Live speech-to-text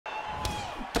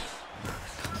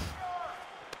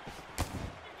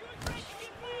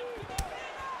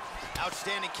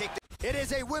Outstanding kick. It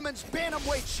is a women's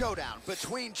bantamweight showdown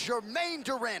between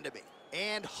DeRandamie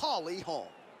and Holm. Ready.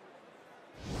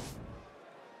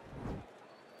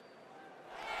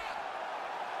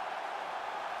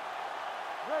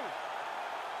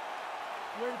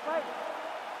 You ready to fight?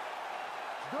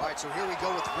 All right, so here we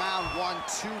go with round one.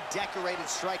 Two decorated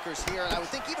strikers here, and I would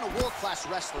think even a world-class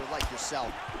wrestler like yourself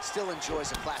still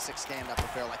enjoys a classic stand-up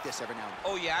affair like this every now and then.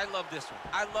 Oh yeah, I love this one.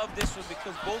 I love this one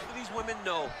because both of these women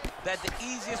know that the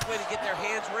easiest way to get their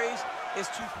hands raised is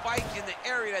to fight in the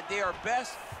area that they are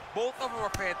best. Both of them are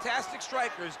fantastic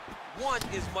strikers. One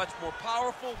is much more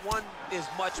powerful, one is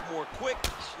much more quick.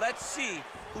 Let's see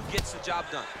who gets the job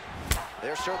done.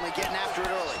 They're certainly getting after it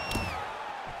early.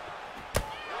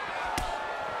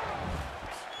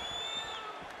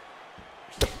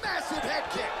 Massive head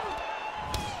kick.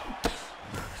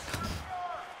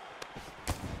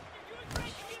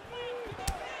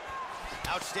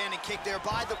 Outstanding kick there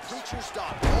by the Preacher's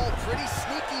daughter. Oh, pretty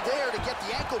sneaky there to get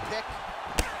the ankle pick.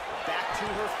 Back to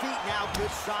her feet now.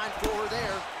 Good sign for her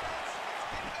there.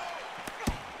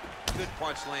 Good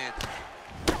punch land.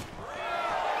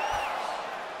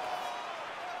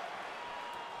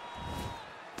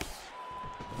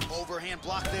 Overhand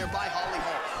block there by Holm.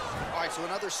 All right, so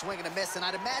another swing and a miss, and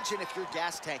I'd imagine if your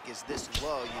gas tank is this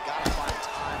low, you gotta find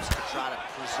times to try to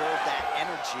preserve that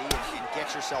energy and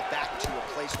get yourself back to a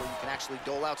place where you can actually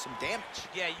dole out some damage.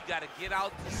 Yeah, you gotta get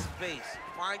out to space,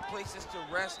 find places to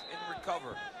rest and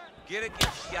recover. Get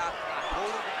against the outside, go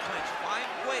to the clinch, find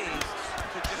ways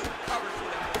to just recover so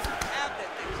that when you have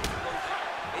that thing explosion,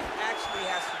 it actually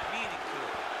has some meaning to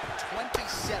it.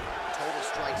 27 total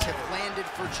strikes have landed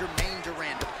for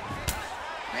DeRandamie.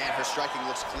 Man, her striking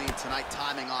looks clean tonight,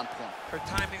 timing on point. Her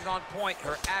timing's on point,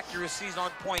 her accuracy's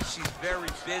on point. She's very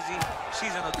busy,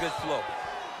 she's in a good flow.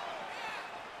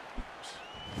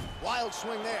 Wild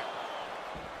swing there.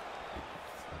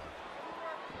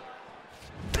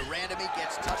 DeRandamie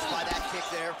gets touched by that kick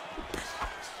there.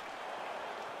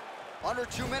 Under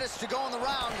 2 minutes to go in the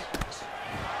round.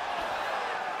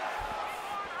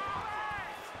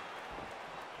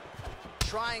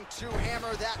 Trying to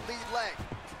hammer that lead leg.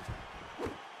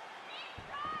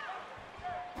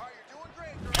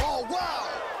 Oh, wow!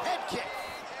 Head kick.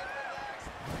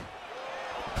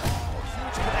 Oh,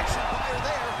 huge connection by her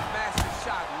there. Massive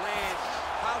shot lands.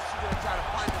 How's she gonna try to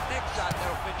find the next shot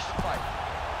that'll finish the fight?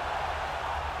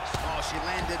 Oh, she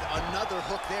landed another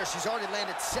hook there. She's already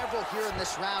landed several here in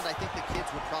this round. I think the kids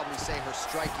would probably say her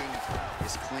striking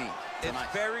is clean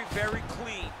tonight. It's very, very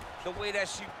clean. The way that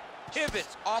she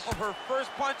pivots off of her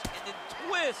first punch and then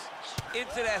twists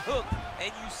into that hook,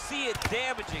 and you see it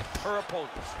damaging her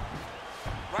opponents.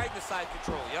 Right in the side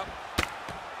control, yep.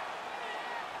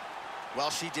 Well,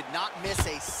 she did not miss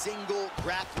a single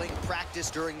grappling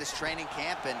practice during this training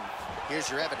camp, and here's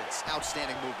your evidence.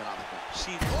 Outstanding movement on the court.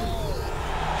 You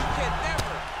can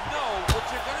never know what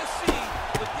you're gonna see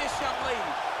with this young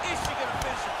lady. Is she gonna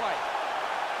finish the fight?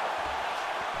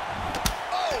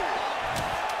 Oh!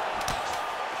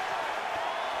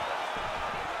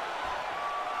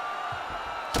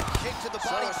 Kick to the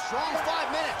body, strong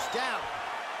 5 minutes, down.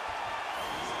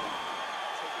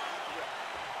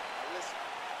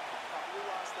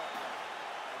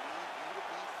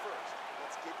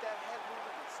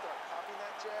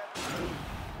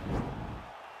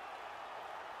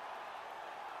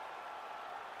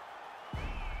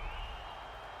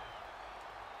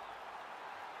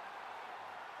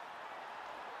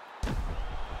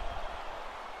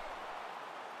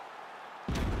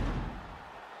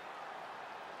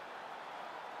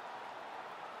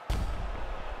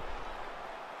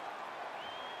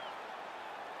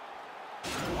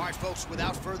 All right, folks,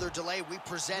 without further delay, we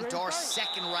present our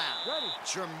second round.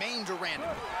 DeRandamie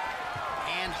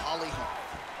and Holm.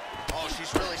 Oh,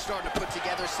 she's really starting to put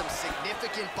together some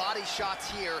significant body shots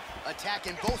here,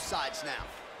 attacking both sides now.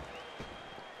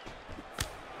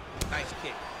 Nice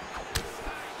kick.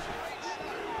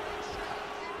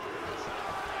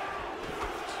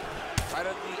 Right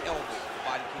on the elbow, the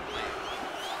body kick lands.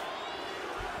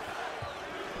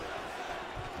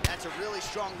 That's a really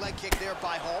strong leg kick there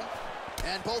by Holm.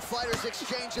 And both fighters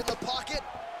exchange in the pocket.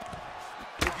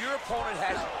 If your opponent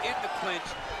has you in the clinch,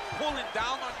 pulling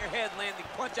down on your head, landing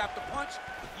punch after punch,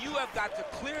 you have got to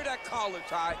clear that collar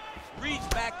tie, reach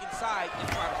back inside, and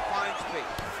try to find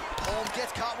space. Holm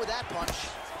gets caught with that punch.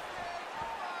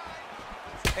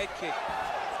 Head kick.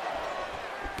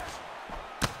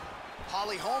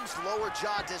 Holm's lower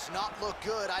jaw does not look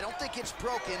good. I don't think it's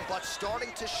broken, but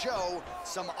starting to show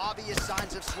some obvious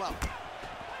signs of swelling.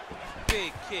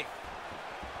 Big kick.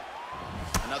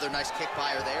 Another Another nice kick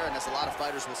by her there, and as a lot of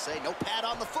fighters will say, no pad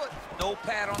on the foot. No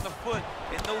pad on the foot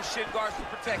and no shin guards to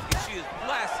protect it. She is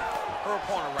blasting her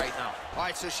opponent right now. All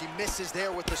right, so she misses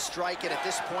there with the strike, and at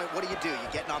this point, what do? You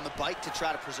getting on the bike to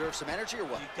try to preserve some energy, or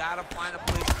what? You gotta find a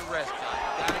place to rest, John.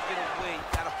 You gotta get away, you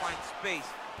gotta find space.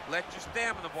 Let your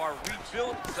stamina bar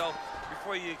rebuild itself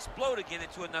before you explode again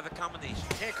into another combination.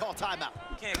 Can't call timeout.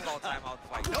 Can't call timeout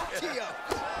fight. No TO.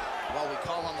 While we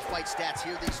call on the fight stats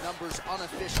here, these numbers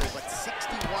unofficial, but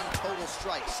 61 total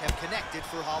strikes have connected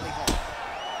for Holly Holm.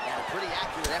 And a pretty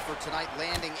accurate effort tonight,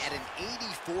 landing at an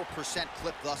 84%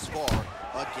 clip thus far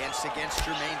against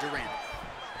Jermaine DeRandamie.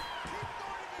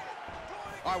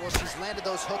 All right, well, she's landed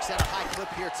those hooks at a high clip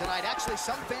here tonight. Actually,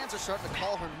 some fans are starting to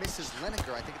call her Mrs.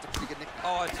 Lineker. I think it's a pretty good nickname.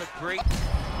 Oh, it's a great...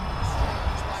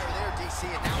 Fire there, DC,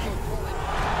 and now we're pulling.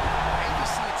 Maybe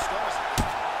seeing stars.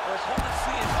 Well, Holm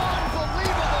seeing...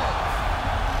 Unbelievable!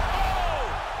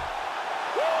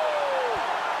 Oh! Woo!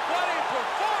 What a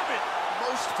performance!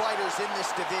 Most fighters in this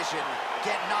division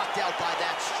get knocked out by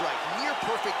that strike. Near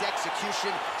perfect execution.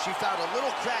 She found a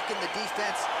little crack in the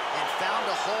defense and found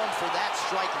a home for that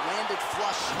strike, landed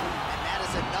flush, and that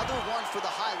is another one for the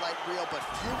highlight reel, but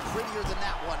few prettier than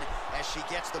that one as she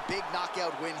gets the big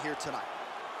knockout win here tonight.